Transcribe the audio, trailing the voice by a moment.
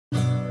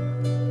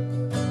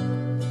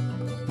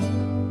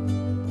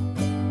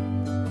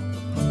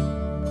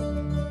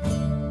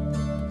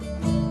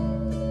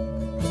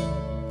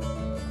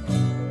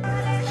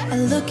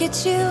look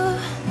at you,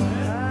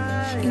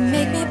 you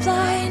make me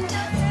blind.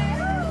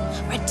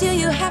 Why do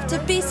you have to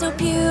be so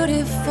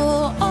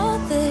beautiful all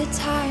the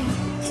time?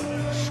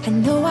 I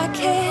know I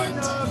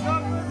can't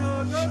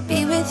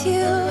be with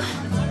you.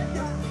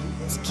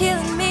 It's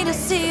killing me to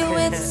see you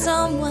with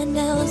someone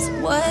else.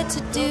 What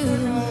to do?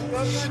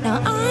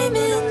 Now I'm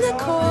in the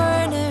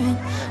corner and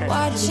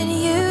watching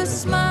you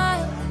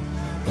smile,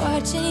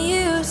 watching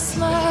you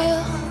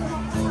smile.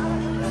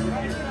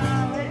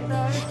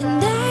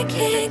 And I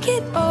can't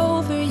get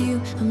over you,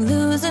 I'm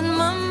losing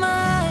my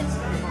mind.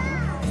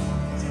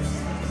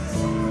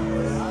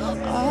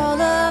 All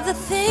of the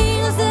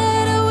things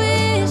that I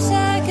wish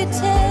I could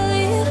tell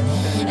you,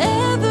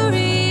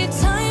 every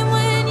time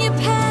when you're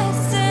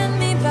passing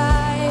me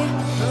by,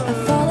 I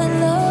fall in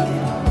love.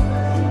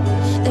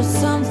 There's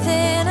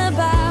something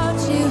about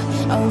you,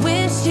 I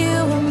wish you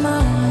were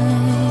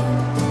mine.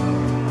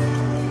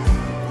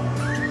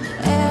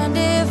 And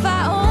if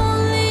I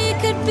only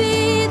could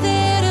be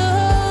there to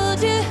hold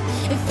you,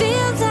 it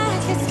feels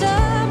like I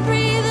stop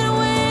breathing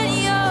when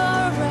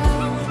you're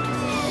around.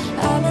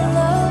 I'm in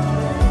love.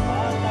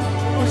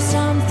 There's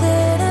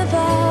something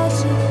about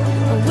you,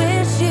 I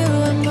wish you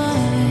were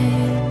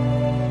mine.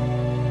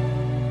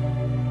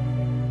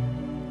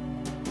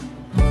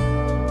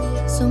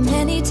 So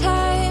many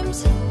times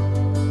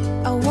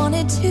I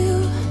wanted to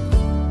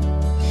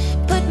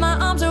put my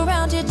arms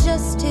around you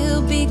just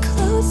to be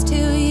close to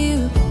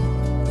you.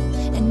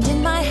 And in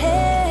my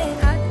head,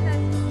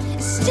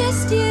 it's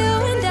just you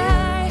and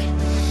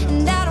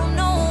I don't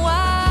know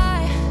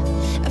why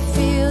I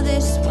feel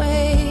this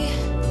way.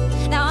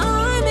 Now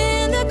I'm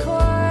in the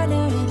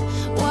corner and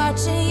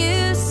watching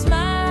you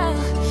smile,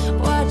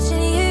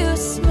 watching you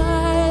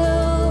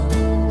smile.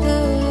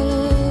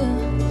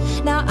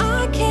 Now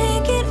I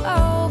can't get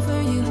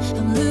over you,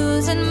 I'm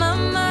losing my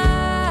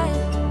mind.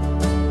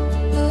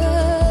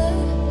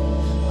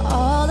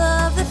 All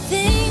of the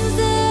things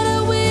that I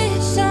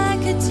wish I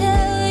could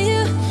tell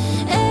you,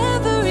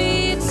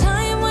 every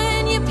time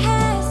when you're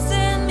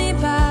passing me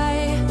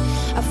by,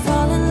 I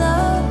fall in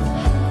love.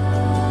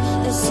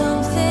 There's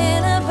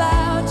something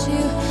about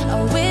you, I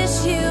wish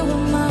you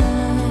were mine.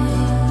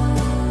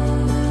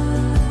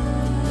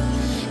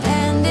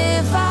 And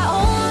if I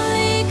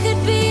only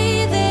could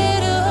be there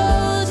to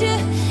hold you,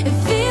 it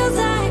feels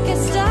like I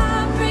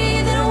stop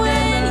breathing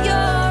when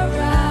you're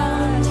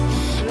around.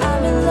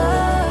 I'm in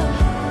love.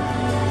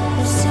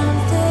 There's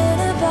something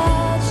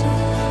about you,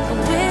 I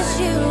wish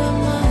you were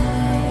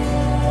mine.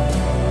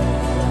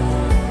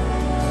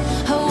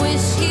 I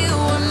wish you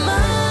were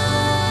mine.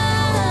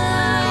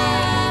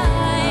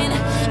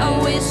 I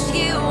wish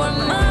you were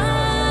mine.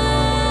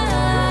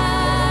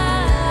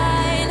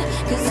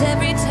 'Cause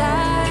every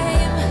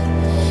time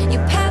you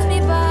pass me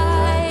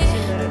by,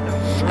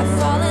 I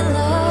fall in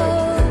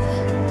love.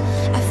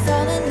 I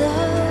fall in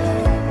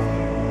love.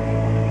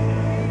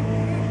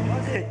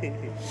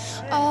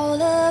 All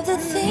of the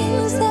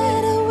things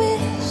that I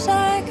wish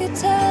I could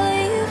tell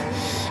you,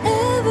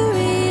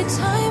 every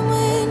time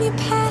when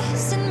you're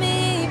passing me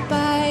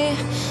by,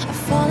 I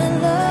fall in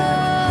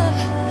love.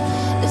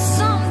 There's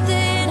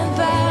something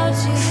about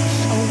you,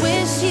 I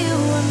wish you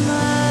were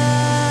mine.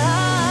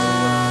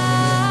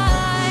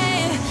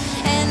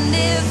 And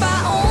if I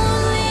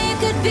only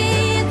could be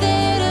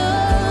there to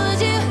hold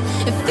you,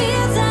 it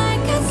feels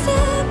like I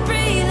stop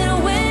breathing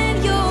when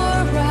you're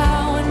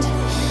around.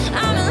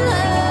 I'm in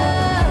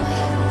love.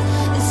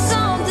 There's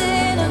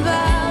something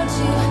about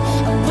you,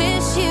 I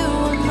wish you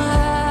were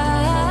mine.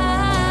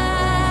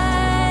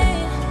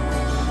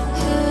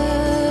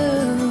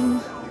 Ooh,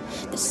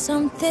 there's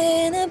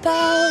something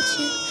about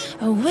you,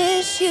 I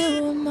wish you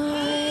were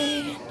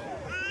mine.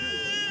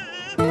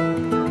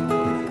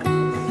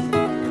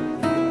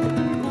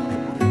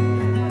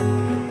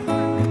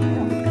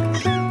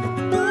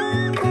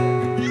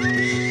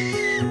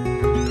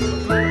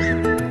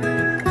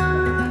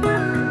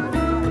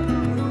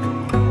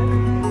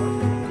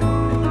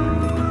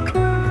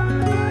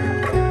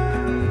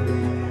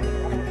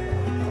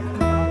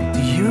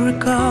 Do you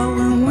recall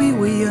when we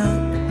were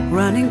young,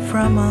 running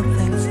from all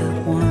things at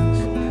once,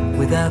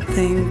 without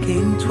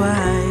thinking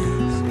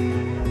twice?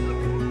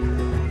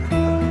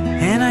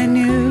 And I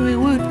knew it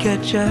would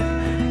catch up,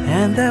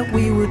 and that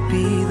we would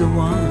be the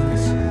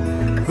ones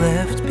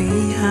left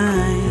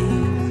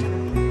behind.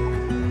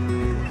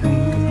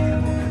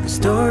 The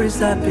stories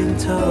I've been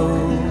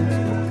told,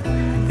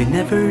 they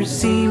never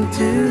seem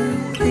to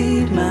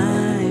leave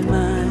my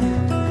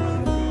mind.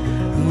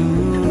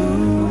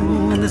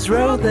 And this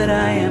road that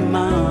I am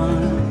on,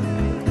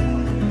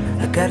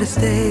 I gotta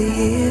stay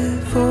here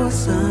for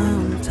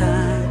some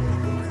time.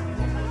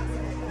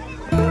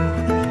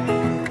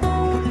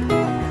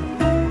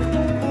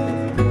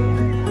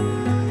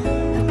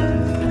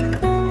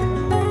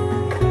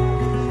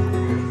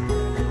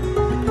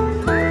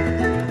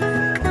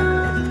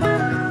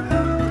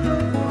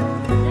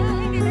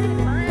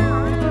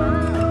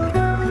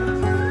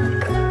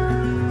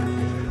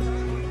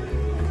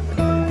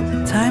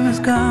 Time is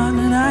gone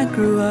and I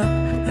grew up.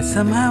 I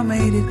somehow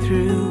made it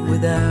through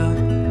without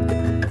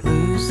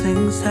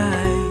losing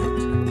sight.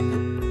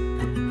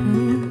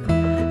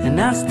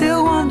 I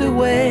still wonder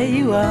where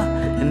you are,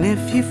 and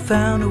if you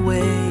found a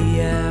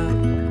way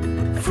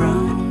out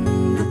from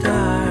the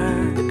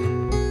dark.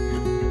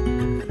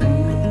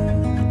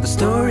 The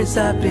stories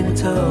I've been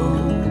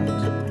told,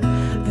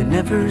 they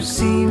never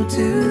seem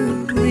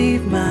to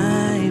leave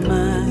my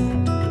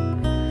mind.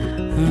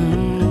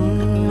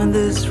 On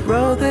this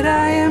road that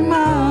I am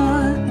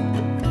on,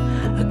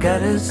 I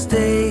gotta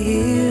stay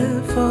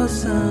here for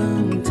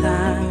some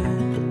time.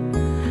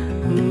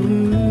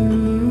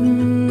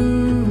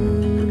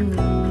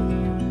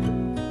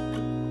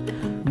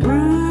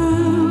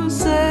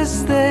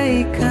 Bruises,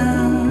 they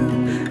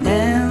come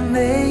and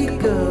they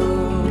go,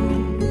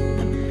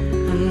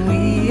 and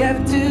we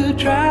have to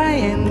try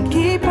and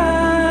keep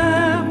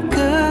up,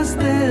 'cause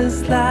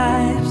this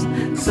life's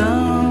so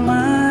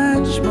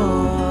much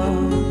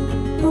more.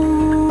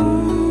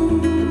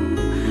 Ooh,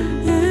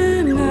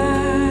 and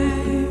I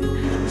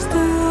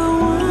still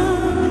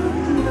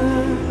wonder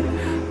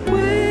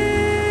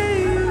where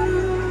you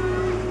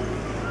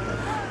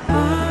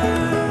are.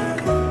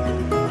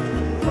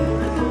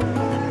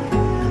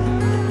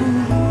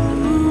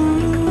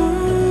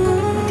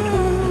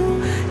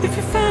 If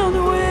you found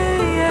a way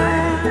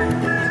out,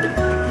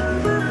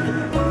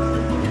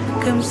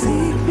 come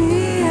seek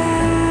me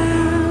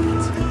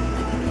out.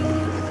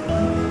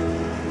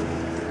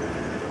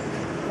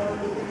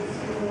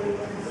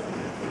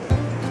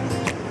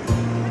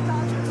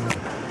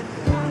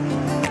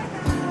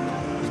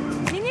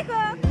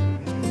 Miniko,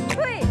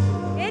 hui,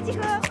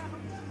 Ejiko,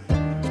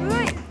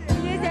 hui,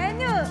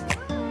 Yejenyu.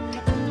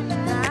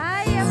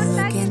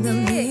 Look in the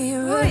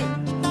mirror,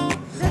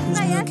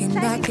 who's looking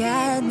back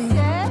at me?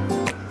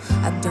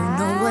 I don't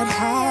know what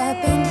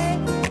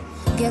happened,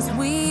 guess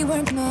we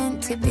weren't meant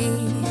to be.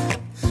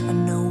 I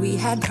know we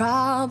had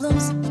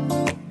problems,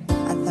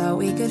 I thought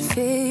we could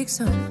fix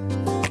them,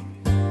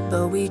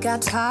 but we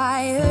got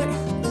tired.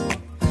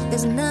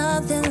 There's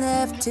nothing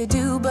left to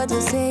do but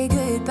to say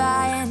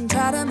goodbye and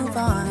try to move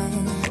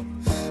on.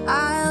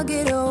 I'll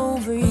get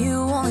over you,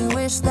 only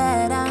wish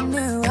that I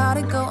knew how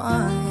to go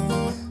on.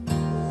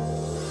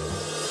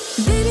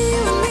 Baby,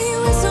 you and me,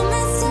 we're so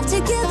messed up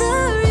together.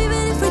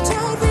 Even if we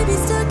tried, we'd be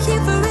stuck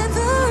here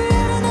forever.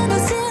 I don't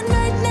understand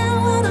right now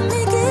how to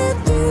make it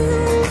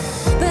through,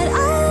 but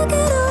I'll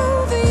get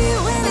over you,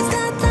 and it's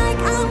not like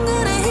I'm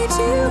gonna hate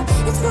you.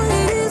 It's what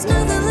it is,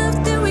 nothing left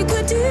that we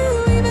could do.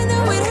 Even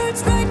though it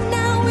hurts right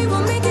now, we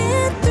will make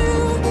it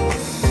through.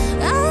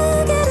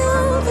 I'll get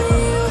over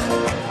you.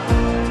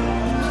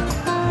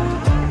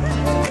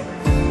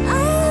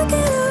 I'll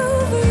get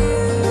over you.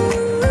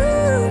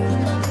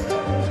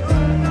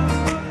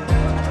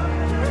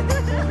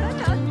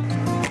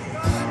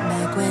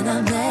 Back when I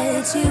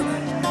met you,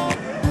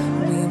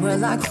 we were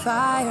like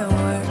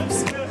fireworks,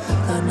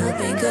 thought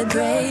nothing could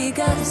break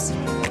us,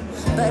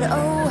 but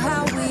oh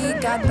how we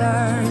got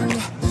burned.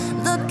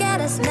 Look at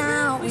us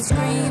now, we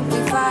scream, we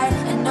fight,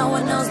 and no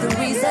one knows the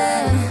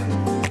reason.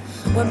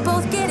 We're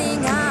both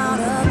getting out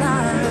of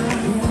line.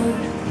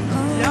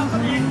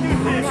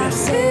 Now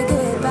say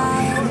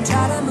goodbye and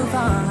try to move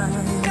on.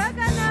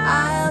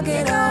 I'll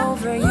get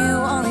over you,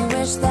 only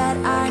wish that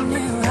I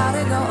knew how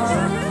to go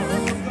on.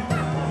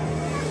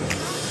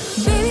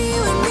 Baby,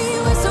 you and me,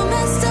 we're so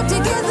messed up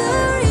together.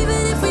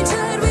 Even if we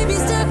tried, we'd be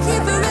stuck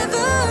here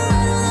forever.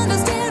 I don't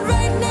understand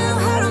right now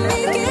how to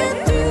make it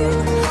through,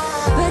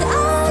 but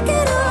I'll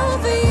get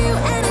over you,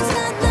 and it's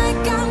not like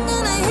I'm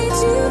gonna hate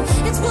you.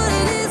 It's what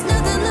it is,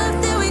 nothing left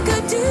that we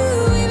could do.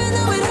 Even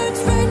though it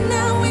hurts right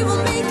now, we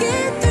will make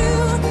it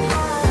through.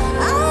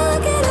 I'll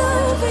get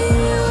over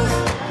you.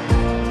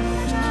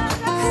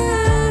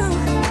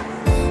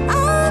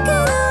 I'll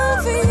get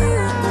over you.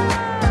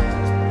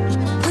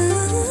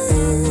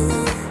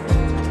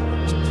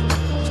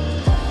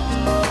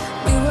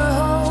 We were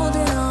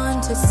holding on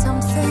to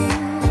something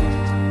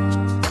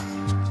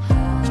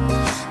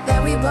that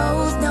we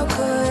both know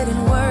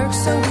couldn't work,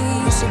 so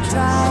we should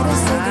try to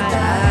say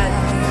goodbye.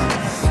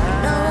 You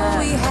know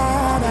we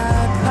had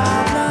our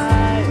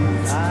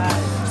problems,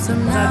 so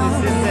now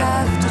we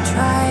have to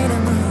try to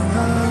move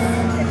on.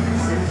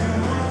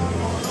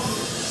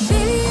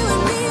 Baby, you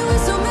and me,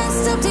 we're so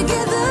messed up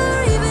together.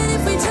 Even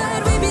if we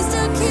tried, we'd be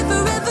stuck here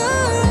forever.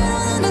 I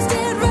don't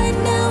understand right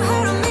now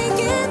how to make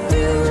it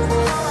through,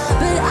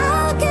 but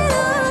I'll get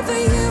over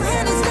you,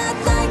 and it's not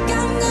like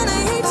I'm gonna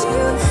hate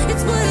you.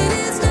 It's what it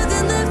is,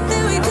 nothing left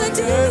that we could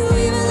do.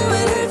 Even though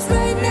it hurts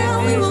right now,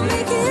 we will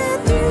make it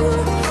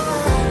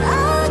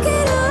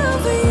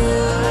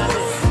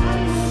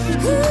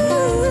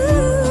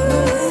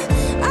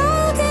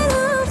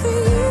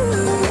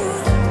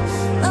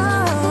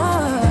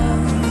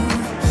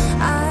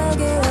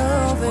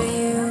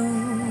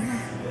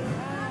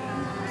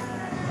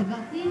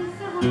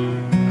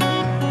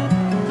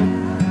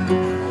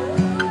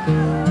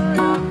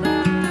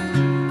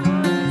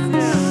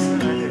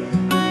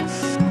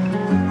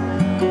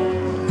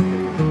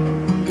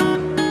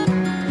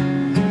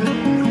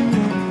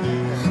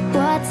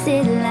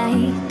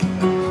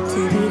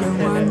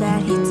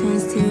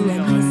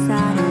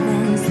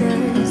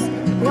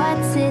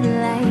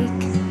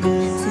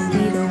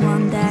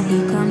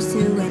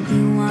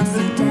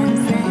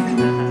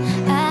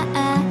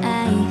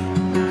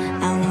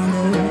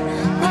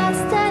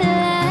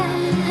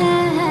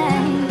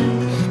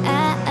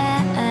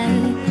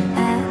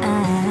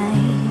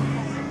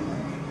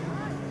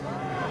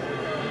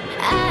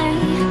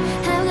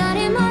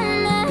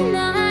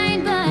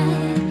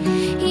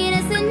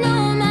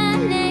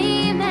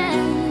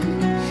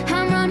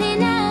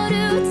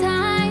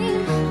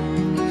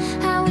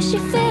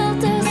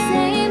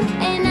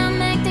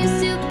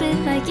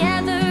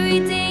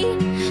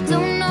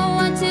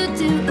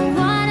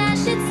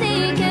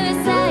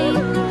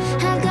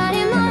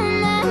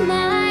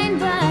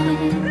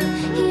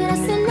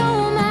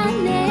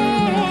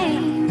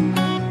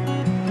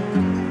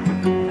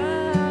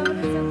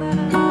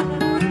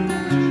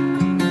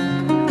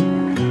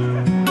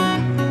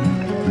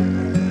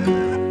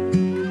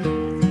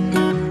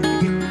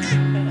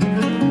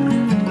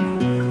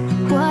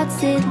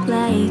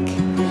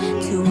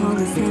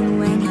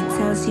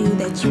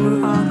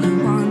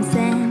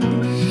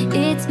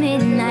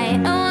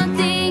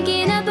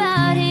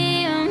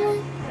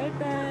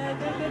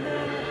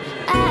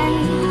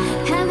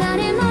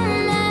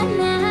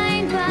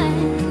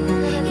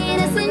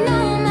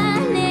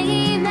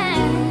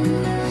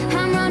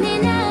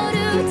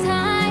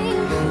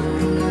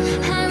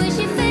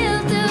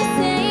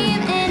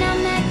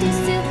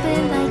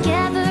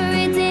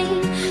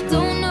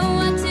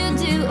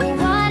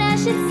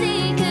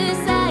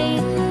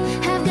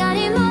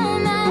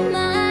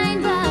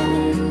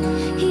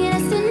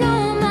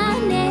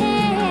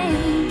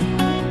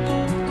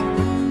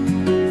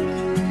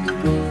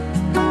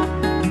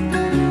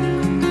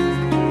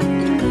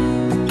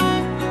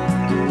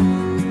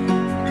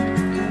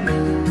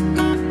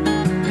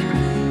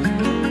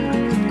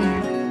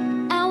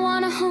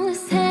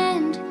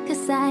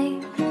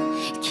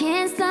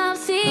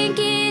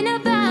thinking